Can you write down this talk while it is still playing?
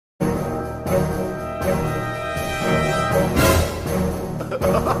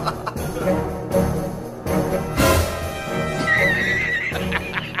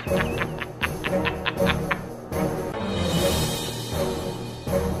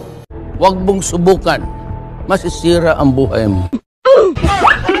Huwag mong subukan. Masisira ang buhay mo.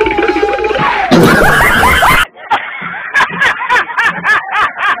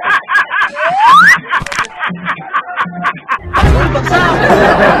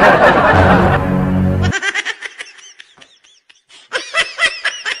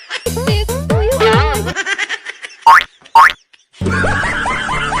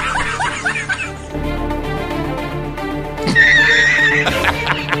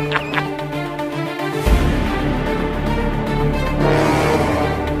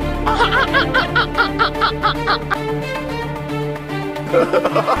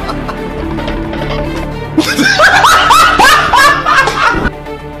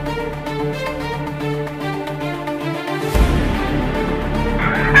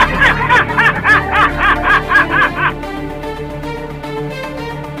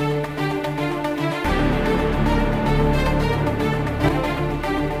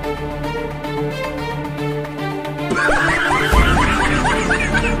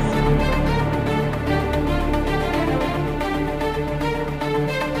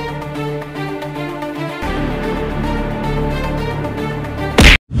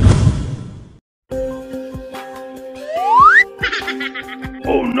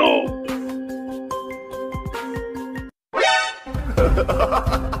 Oh no!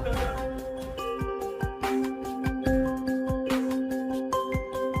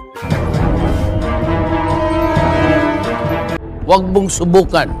 Huwag mong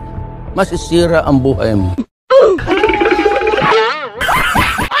subukan. Masisira ang buhay mo.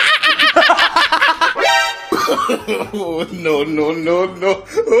 Oh, no, no, no, no.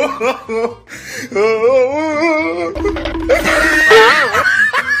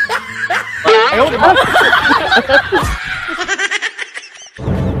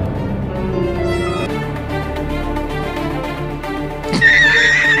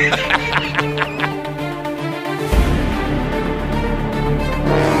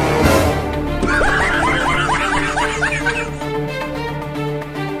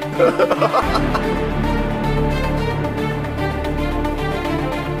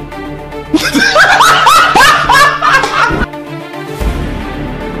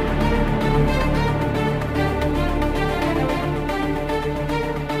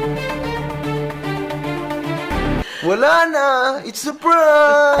 Wala na! It's a prank!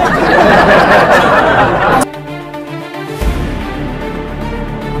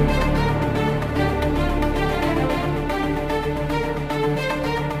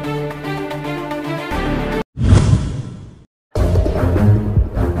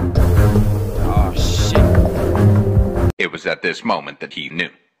 Oh, shit. It was at this moment that he knew.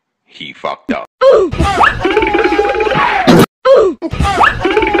 He fucked up.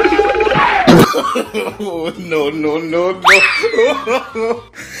 Oh, no, no, no,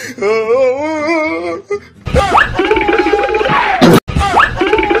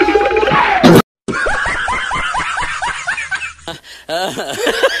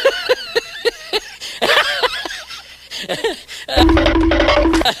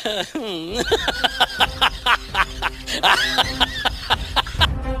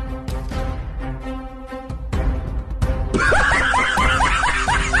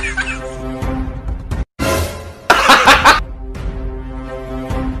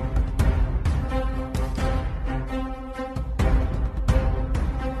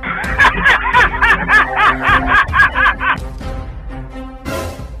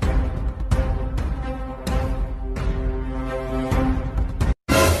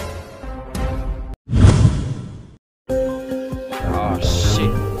 Oh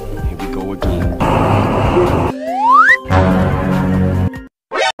shit, here we go again.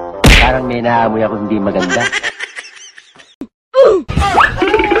 Parang may naamoy ako hindi maganda.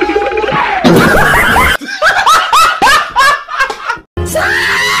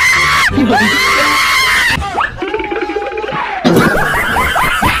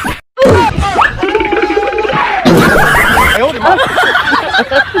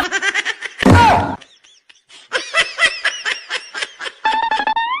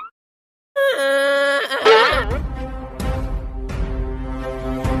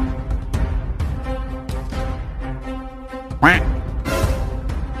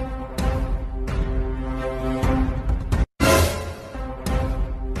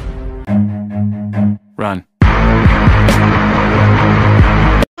 Run.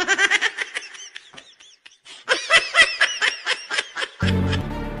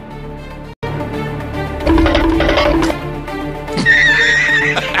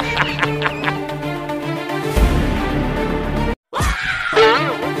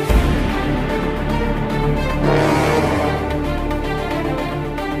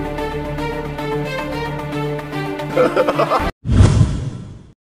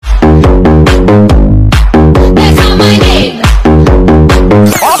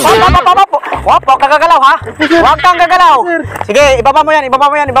 Huwag kang gagalaw, ha? Huwag kang gagalaw. Sige, ibaba mo yan.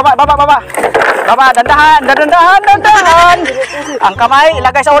 Ibaba. Baba, dandahan. Ang kamay,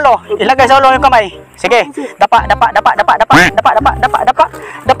 ilagay sa ulo. Yung kamay. Sige, dapa. Ano,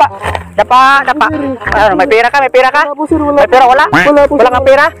 may pera ka? May pera, wala? Wala kang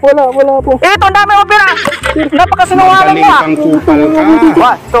pera? Wala po. Ito, ang dami mo pera. Napakasinungaling mo, ha? 1,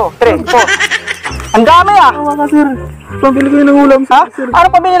 2, 3, 4. Ang dami, ha? Pambili ko ng ulam, ha?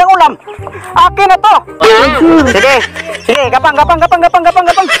 Ano pambili ng ulam? Akin na to. Sige, gapang.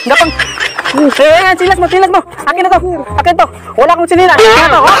 Silas mo. Akin na to. Wala akong sinilas. Akin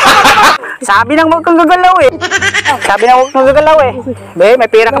na to. Sabi nang huwag kang gagalaw, eh. Be, may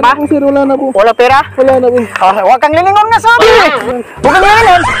pera ka ba? Wala na po. Wala pera? Wala na po. Oh, huwag kang lilingon nga, sabi. Huwag kang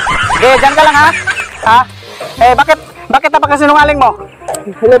lilingon. Okay, dyan ka lang, ha? Ha? Eh, bakit napakasinungaling mo?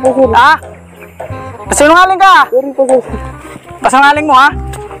 Wala po, sir. Ha? Sinungaling ka? Sorry po, sir. Pasinungaling mo, ha?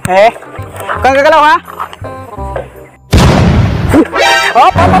 Huwag kang gagalaw, ha?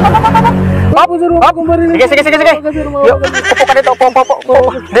 Hop! Sige. Upo ka dito, upo.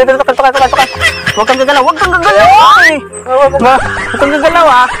 Dito ka. Huwag kang gagalaw. Huwag kang gagalaw,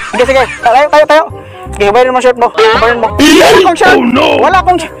 ha? Sige. Tayo. Sige, bayarin mo shirt mo. Wala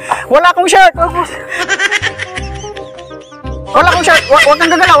akong shirt. Huwag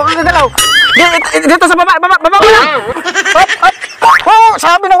kang gagalaw. Dito sa baba mo lang. Oh,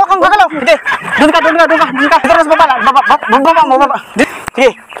 sabi na huwag kang gagalaw. Sige, doon ka. Dito sa baba. Baba.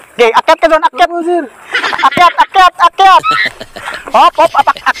 Sige, akyat ka doon, akyat. Akyat. Hop,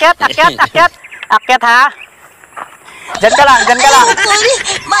 akyat. Akyat, ha? Diyan ka lang.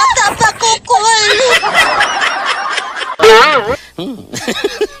 Mata pa kukul.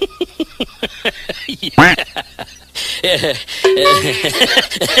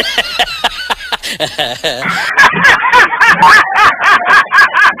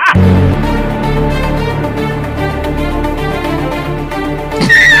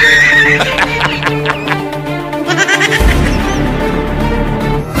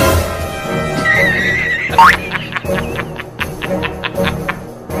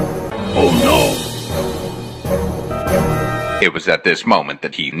 Oh no! It was at this moment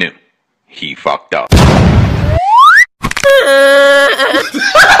that he knew. He fucked up.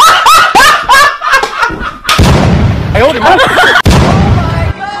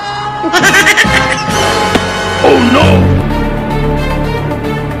 Oh no!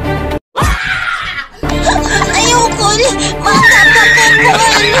 Ayoko. Mata pa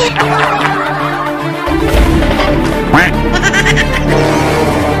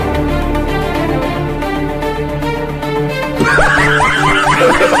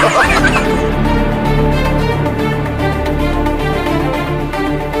kukul.